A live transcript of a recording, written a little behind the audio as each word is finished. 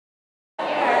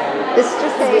This is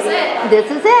just it. This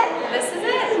is it. This is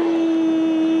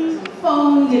it.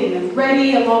 Phone, getting them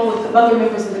ready along with the other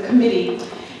members of the committee.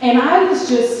 And I was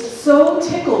just so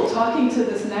tickled talking to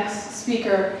this next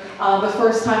speaker the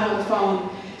first time on the phone.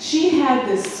 She had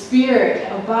this spirit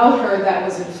about her that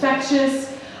was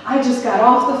infectious. I just got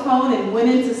off the phone and went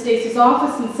into Stacy's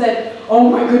office and said, oh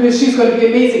my goodness, she's going to be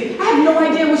amazing. I have no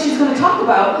idea what she's going to talk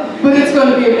about, but it's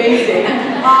going to be amazing.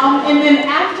 And then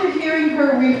after hearing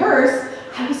her rehearse,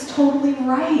 I was totally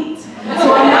right.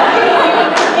 So I'm not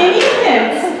giving you any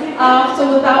hints.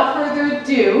 So without further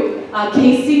ado,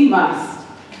 Kacee Must.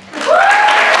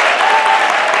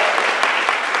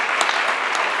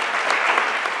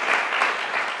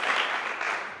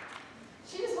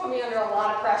 She just put me under a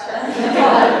lot of pressure.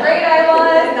 How great I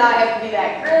was, now I have to be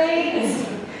that great.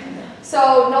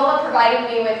 So Nola provided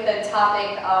me with the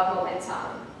topic of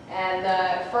momentum. And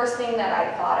the first thing that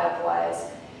I thought of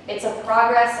was, it's a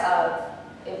progress of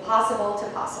impossible to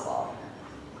possible.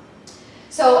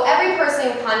 So every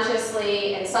person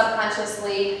consciously and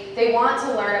subconsciously, they want to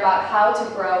learn about how to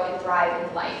grow and thrive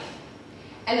in life.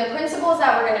 And the principles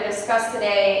that we're going to discuss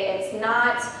today, it's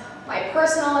not my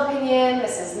personal opinion,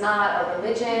 this is not a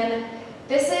religion.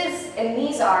 This is, and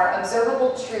these are, observable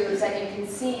truths that you can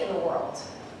see in the world.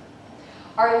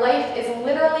 Our life is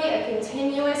literally a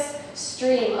continuous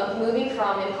stream of moving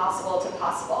from impossible to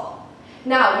possible.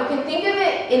 Now, you can think of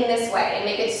it in this way and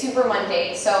make it super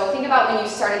mundane. So think about when you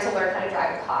started to learn how to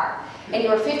drive a car. And you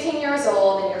were 15 years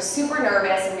old and you're super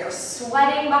nervous and you're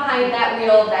sweating behind that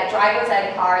wheel of that driver's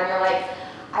ed car and you're like,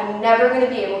 I'm never going to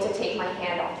be able to take my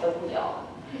hand off the wheel.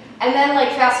 And then like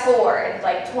fast forward,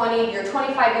 like you're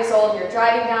 25 years old and you're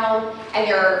driving down and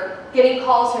you're getting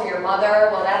calls from your mother.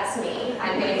 Well, that's me.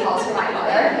 I'm getting calls from my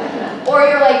mother. Or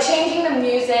you're like changing the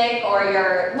music, or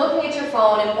you're looking at your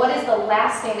phone, and what is the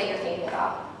last thing that you're thinking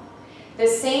about? The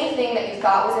same thing that you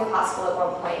thought was impossible at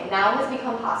one point now has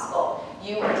become possible.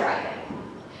 You are driving.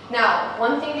 Now,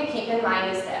 one thing to keep in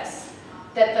mind is this,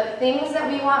 that the things that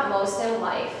we want most in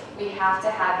life, we have to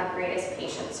have the greatest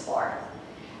patience for.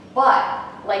 But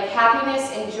like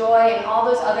happiness and joy and all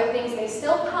those other things, they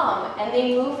still come and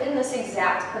they move in this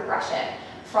exact progression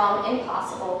from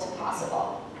impossible to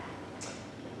possible.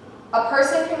 A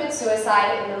person commits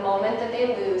suicide in the moment that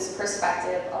they lose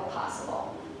perspective of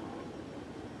possible.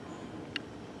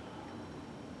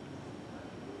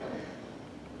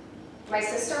 My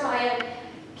sister Maya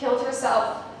killed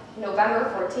herself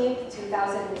November 14th,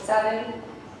 2007.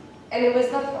 And it was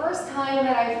the first time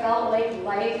that I felt like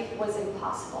life was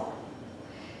impossible.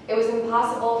 It was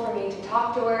impossible for me to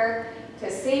talk to her, to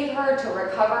save her, to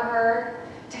recover her,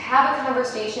 to have a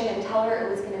conversation and tell her it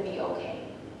was going to be okay.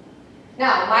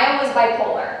 Now, Maya was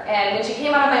bipolar, and when she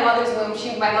came out of my mother's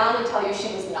womb, my mom would tell you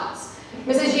she was nuts.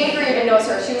 Mrs. Yanker even knows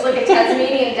her. She was like a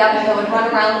Tasmanian devil that would run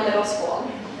around the middle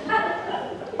school.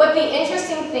 But the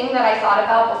interesting thing that I thought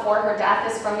about before her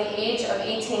death is from the age of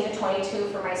 18 to 22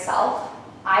 for myself,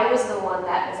 I was the one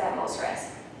that was at most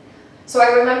risk. So I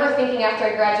remember thinking after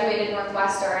I graduated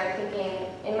Northwestern, thinking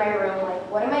in my room, like,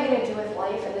 what am I going to do with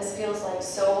life? And this feels like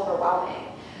so overwhelming.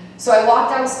 So I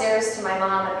walked downstairs to my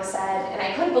mom and I said, and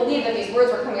I couldn't believe that these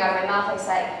words were coming out of my mouth, I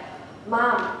said,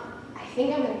 Mom, I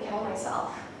think I'm going to kill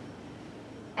myself.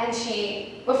 And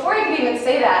she, before I could even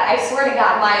say that, I swear to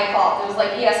God, my fault. It was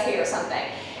like ESP or something.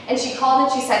 And she called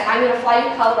and she said, I'm going to fly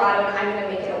to Colorado and I'm going to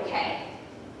make it okay.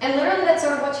 And literally that's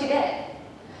sort of what she did.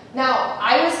 Now,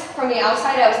 from the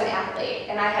outside, I was an athlete,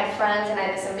 and I had friends, and I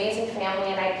had this amazing family,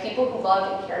 and I had people who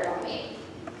loved and cared about me.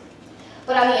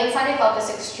 But on the inside, I felt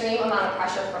this extreme amount of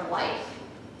pressure from life.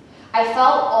 I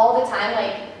felt all the time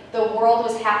like the world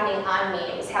was happening on me,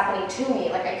 it was happening to me,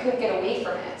 like I couldn't get away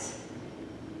from it.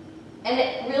 And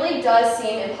it really does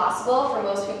seem impossible for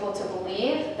most people to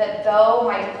believe that though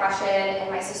my depression and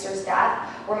my sister's death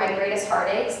were my greatest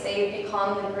heartaches, they've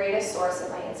become the greatest source of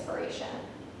my inspiration.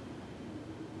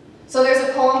 So there's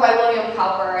a poem by William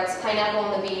Cowper, it's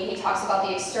Pineapple and the Bee. He talks about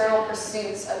the external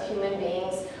pursuits of human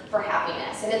beings for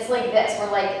happiness. And it's like this, we're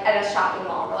like at a shopping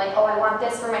mall. We're like, oh, I want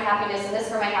this for my happiness, and this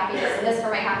for my happiness, and this for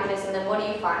my happiness, and then what do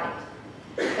you find?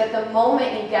 That the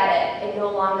moment you get it, it no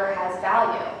longer has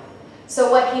value. So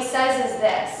what he says is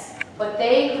this, but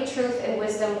they who truth and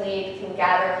wisdom lead can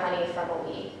gather honey from a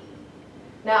weed.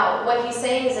 Now, what he's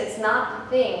saying is it's not the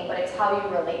thing, but it's how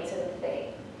you relate to the thing.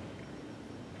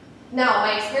 Now,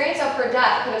 my experience of her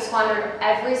death could have squandered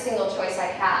every single choice I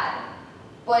had,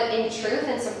 but in truth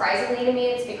and surprisingly to me,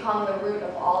 it's become the root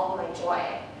of all of my joy.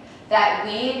 That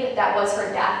weed that was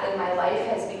her death in my life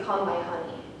has become my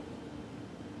honey.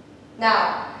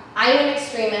 Now, I'm an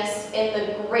extremist in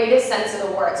the greatest sense of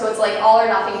the word, so it's like all or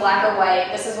nothing, black or white,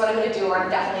 this is what I'm going to do or I'm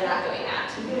definitely not doing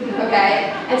that.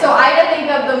 okay? And so I had to think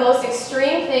of the most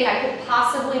extreme thing I could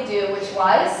possibly do, which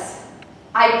was,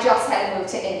 I just had to move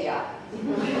to India.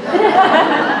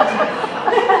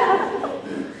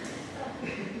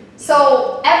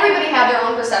 So everybody had their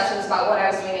own perceptions about what I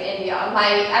was doing in India.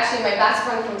 Actually, my best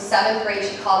friend from 7th grade,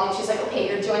 she called me and she's like, okay,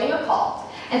 you're joining a cult.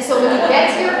 And so when you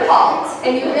get to your cult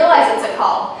and you realize it's a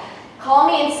cult, call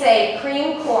me and say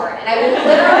cream corn, and I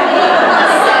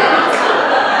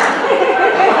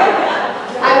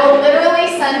will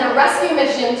literally send a rescue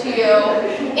mission to you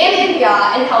in India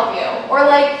and help you. Or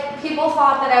like people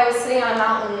thought that I was sitting on a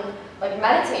mountain like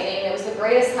meditating, and it was the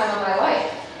greatest time of my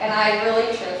life. And I really,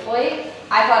 truthfully,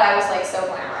 I thought I was like so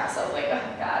glamorous. I was like, oh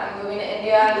God, I'm moving to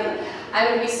India, and I'm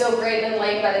gonna be so great and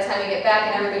late by the time I get back,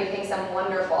 and everybody thinks I'm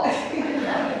wonderful.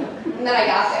 And then I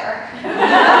got there.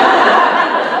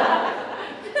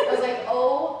 I was like,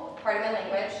 oh, pardon my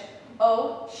language,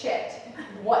 oh shit,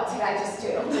 what did I just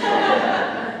do?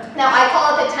 Now I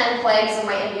call it the 10 plagues of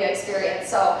my India experience.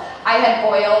 So I had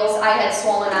boils, I had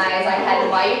swollen eyes, I had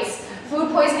lights,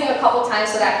 food poisoning a couple times,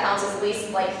 so that counts as at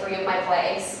least like 3 of my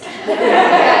plagues.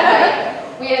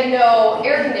 We had no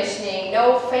air conditioning,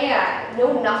 no fan,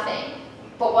 no nothing.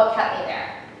 But what kept me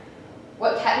there?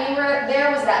 What kept me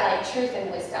there was that like truth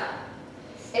and wisdom.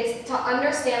 It's to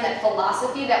understand that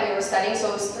philosophy that we were studying, so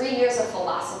it was 3 years of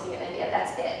philosophy in India,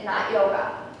 that's it, not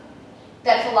yoga.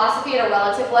 That philosophy at a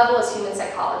relative level is human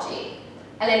psychology.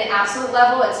 And at an absolute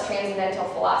level, it's transcendental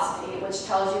philosophy, which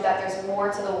tells you that there's more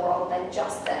to the world than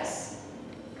just this.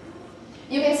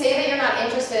 You can say that you're not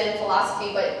interested in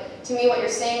philosophy, but to me what you're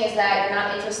saying is that you're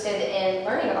not interested in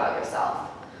learning about yourself.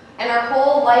 And our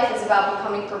whole life is about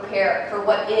becoming prepared for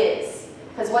what is.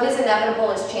 Because what is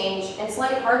inevitable is change and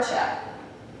slight hardship.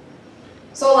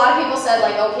 So a lot of people said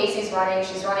like, oh, Kacee's running,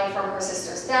 she's running from her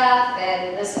sister's death,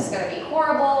 and this is going to be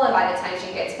horrible, and by the time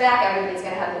she gets back, everybody's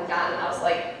going to have moved on. And I was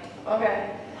like,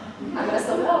 okay, I'm going to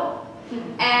still go.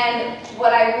 And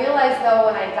what I realized though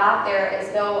when I got there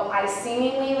is though I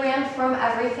seemingly ran from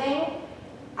everything,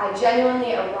 I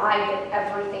genuinely arrived at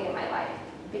everything in my life.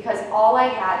 Because all I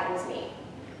had was me.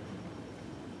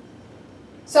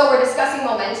 So we're discussing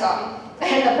momentum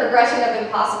and the progression of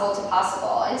impossible to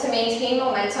possible. And to maintain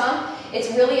momentum, it's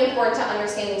really important to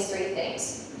understand these 3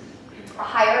 things. A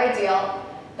higher ideal,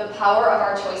 the power of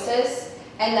our choices,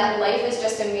 and that life is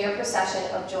just a mere procession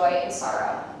of joy and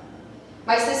sorrow.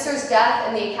 My sister's death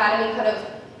and the academy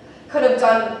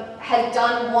had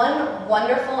done one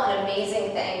wonderful and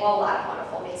amazing thing, well, a lot of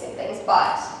wonderful, amazing things,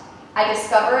 but I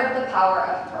discovered the power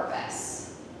of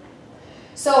purpose.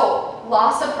 So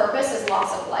loss of purpose is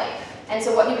loss of life. And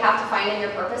so what you have to find in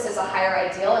your purpose is a higher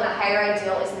ideal, and a higher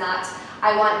ideal is not,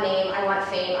 I want name, I want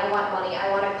fame, I want money,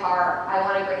 I want a car, I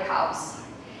want a great house.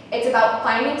 It's about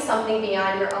finding something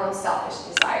beyond your own selfish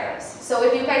desires. So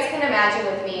if you guys can imagine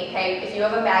with me, okay, if you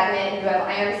have a magnet and you have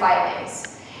iron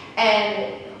filings,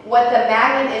 and what the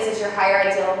magnet is your higher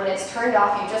ideal, and when it's turned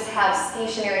off, you just have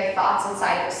stationary thoughts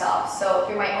inside yourself. So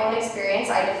through my own experience,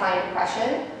 I define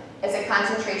depression as a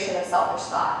concentration of selfish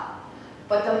thought.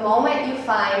 But the moment you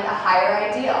find a higher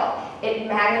ideal, it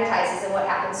magnetizes, and what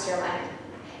happens to your mind?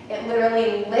 It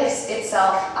literally lifts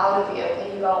itself out of you,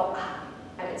 and you go, ah,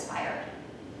 I'm inspired.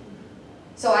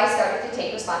 So I started to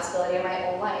take responsibility in my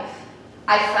own life.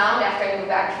 I found after I moved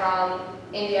back from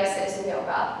India, citizen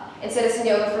yoga, and citizen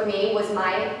yoga for me was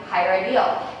my higher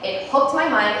ideal. It hooked my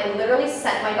mind and literally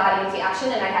sent my body into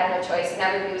action, and I had no choice. And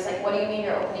everybody was like, what do you mean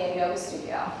you're opening a yoga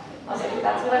studio? I was like,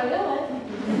 that's what I'm doing.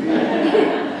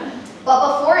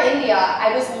 But before India, I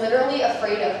was literally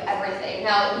afraid of everything.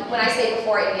 Now, when I say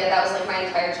before India, that was like my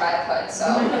entire childhood, so.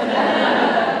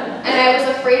 And I was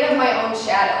afraid of my own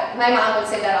shadow. My mom would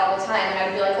say that all the time, and I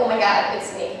would be like, oh my God,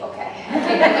 it's me, okay,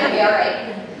 that might be all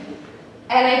right.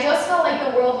 And I just felt like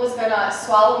the world was gonna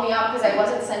swallow me up because I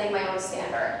wasn't setting my own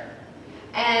standard.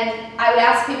 And I would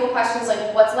ask people questions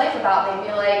like, what's life about? They'd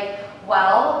be like,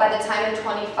 well, by the time you're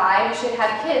 25, you should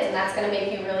have kids, and that's gonna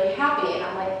make you really happy. And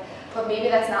I'm like, but maybe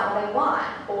that's not what I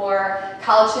want. Or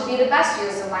college should be the best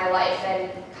years of my life,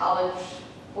 and college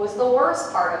was the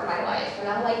worst part of my life. And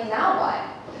I'm like, now what?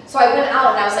 So I went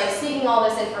out and I was like seeking all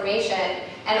this information,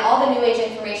 and all the new age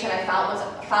information I found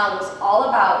was all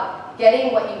about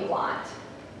getting what you want.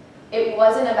 It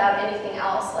wasn't about anything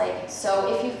else. Like,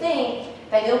 so if you think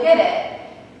that you'll get it,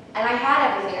 and I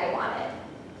had everything I wanted.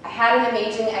 I had an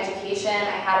amazing education,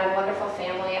 I had a wonderful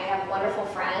family, I have wonderful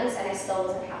friends, and I still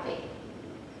wasn't happy.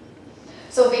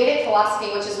 So Vedic philosophy,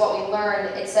 which is what we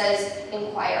learned, it says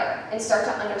inquire and start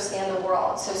to understand the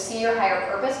world. So see your higher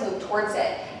purpose, move towards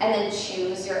it, and then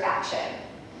choose your action.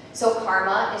 So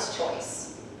karma is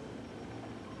choice.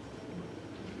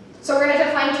 So we're going to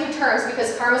define two terms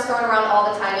because karma's thrown around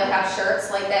all the time. You'll have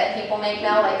shirts like that people make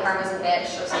now, like karma's a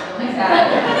bitch or something like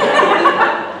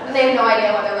that. And they have no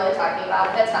idea what they're really talking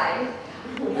about. That's fine.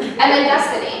 And then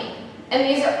destiny. And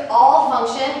these are all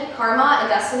function, karma and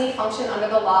destiny function under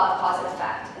the law of cause and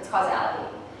effect. It's causality.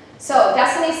 So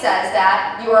destiny says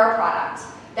that you are a product,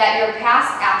 that your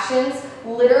past actions,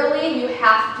 literally you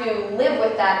have to live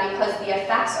with that because the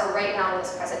effects are right now in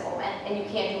this present moment and you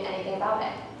can't do anything about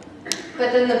it.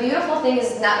 But then the beautiful thing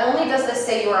is not only does this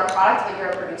say you are a product, but you're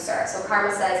a producer. So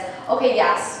karma says, okay,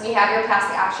 yes, we have your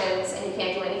past actions and you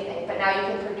can't do anything, but now you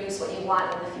can produce what you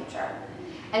want in the future.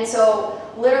 And so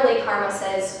literally karma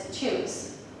says,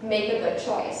 choose, make a good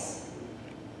choice.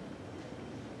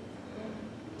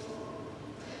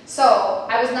 So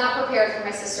I was not prepared for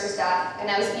my sister's death, and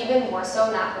I was even more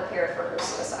so not prepared for her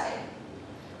suicide.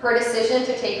 Her decision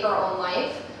to take her own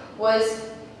life was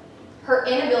her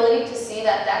inability to see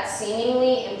that that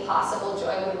seemingly impossible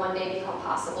joy would one day become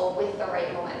possible with the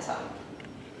right momentum.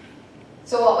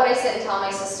 So what would I sit and tell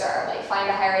my sister? Like, find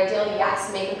a higher ideal?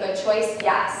 Yes. Make a good choice?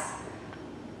 Yes.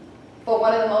 But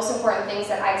one of the most important things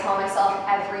that I tell myself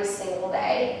every single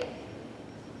day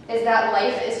is that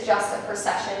life is just a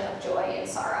procession of joy and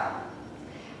sorrow.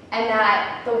 And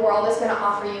that the world is going to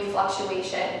offer you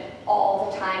fluctuation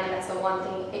all the time, and that's the one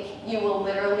thing you will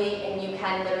literally and you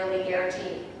can literally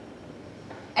guarantee.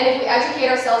 And if we educate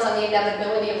ourselves on the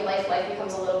inevitability of life, life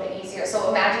becomes a little bit easier. So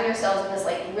imagine yourselves in this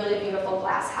like really beautiful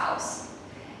glass house.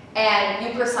 And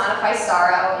you personify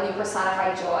sorrow and you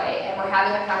personify joy. And we're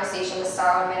having a conversation with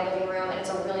sorrow in my living room, and it's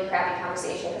a really crappy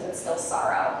conversation because it's still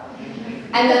sorrow.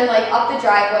 And then like up the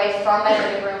driveway from my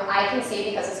living room, I can see,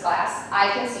 because it's glass,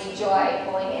 I can see joy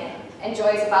pulling in. And joy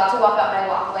is about to walk up my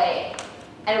walkway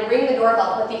and ring the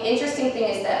doorbell. But the interesting thing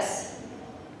is this,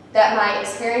 that my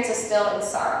experience is still in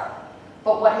sorrow.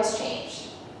 But what has changed?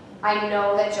 I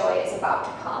know that joy is about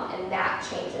to come, and that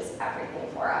changes everything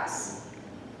for us.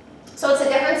 So it's a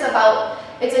difference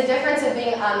of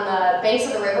being on the banks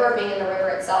of the river or being in the river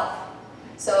itself.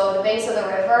 So the banks of the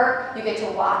river, you get to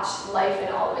watch life in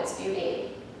all of its beauty.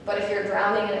 But if you're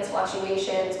drowning in its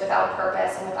fluctuations without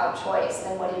purpose and without choice,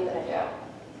 then what are you going to do?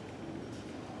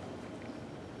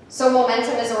 So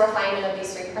momentum is a refinement of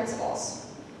these three principles.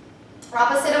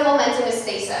 Opposite of momentum is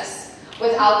stasis.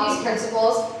 Without these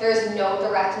principles, there is no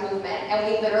direct movement, and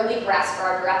we literally grasp for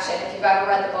our direction. If you've ever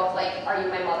read the book, like, Are You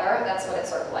My Mother? That's what it's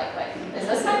sort of like, is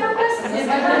this my purpose? Is this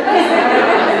my purpose? Is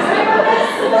this my purpose?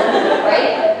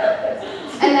 Right?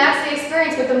 And that's the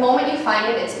experience, but the moment you find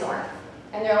it, it's north.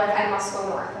 And you're like, I must go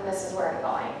north, and this is where I'm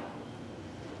going.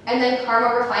 And then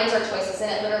karma refines our choices,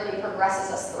 and it literally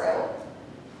progresses us through.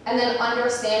 And then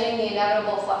understanding the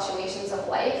inevitable fluctuations of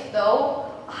life, though,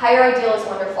 higher ideal is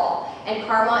wonderful, and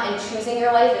karma and choosing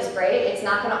your life is great. It's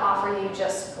not going to offer you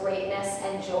just greatness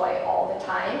and joy all the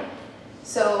time.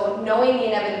 So knowing the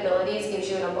inevitabilities gives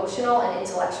you an emotional and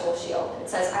intellectual shield. It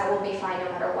says, I will be fine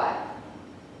no matter what.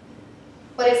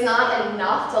 But it's not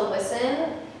enough to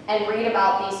listen and read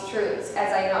about these truths,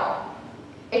 as I know.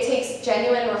 It takes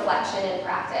genuine reflection and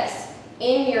practice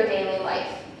in your daily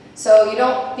life. So you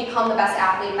don't become the best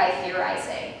athlete by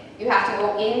theorizing. You have to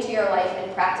go into your life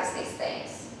and practice these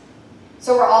things.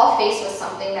 So we're all faced with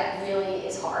something that really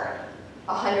is hard,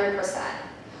 100%.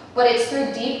 But it's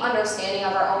through deep understanding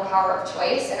of our own power of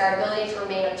choice and our ability to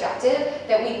remain objective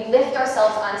that we lift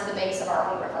ourselves onto the banks of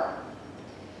our own river.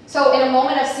 So in a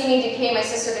moment of seeming decay, my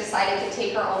sister decided to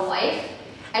take her own life.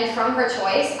 And from her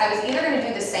choice, I was either going to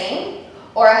do the same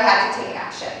or I had to take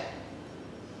action.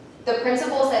 The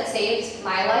principles that saved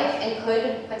my life and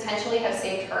could potentially have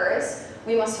saved hers,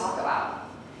 we must talk about.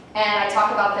 And I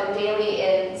talk about them daily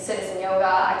in Citizen Yoga.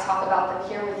 I talk about them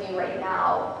here with you right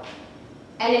now.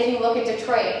 And if you look at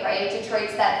Detroit, right,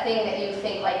 Detroit's that thing that you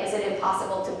think, like, is it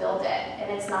impossible to build it? And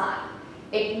it's not.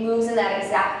 It moves in that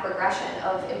exact progression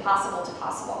of impossible to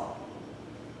possible.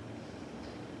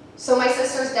 So my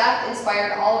sister's death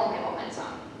inspired all of my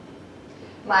momentum.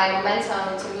 My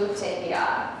momentum to move to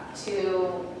India,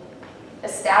 to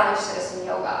establish Citizen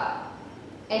Yoga,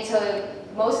 and to,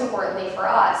 most importantly for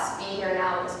us, be here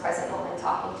now in this present moment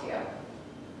talking to you.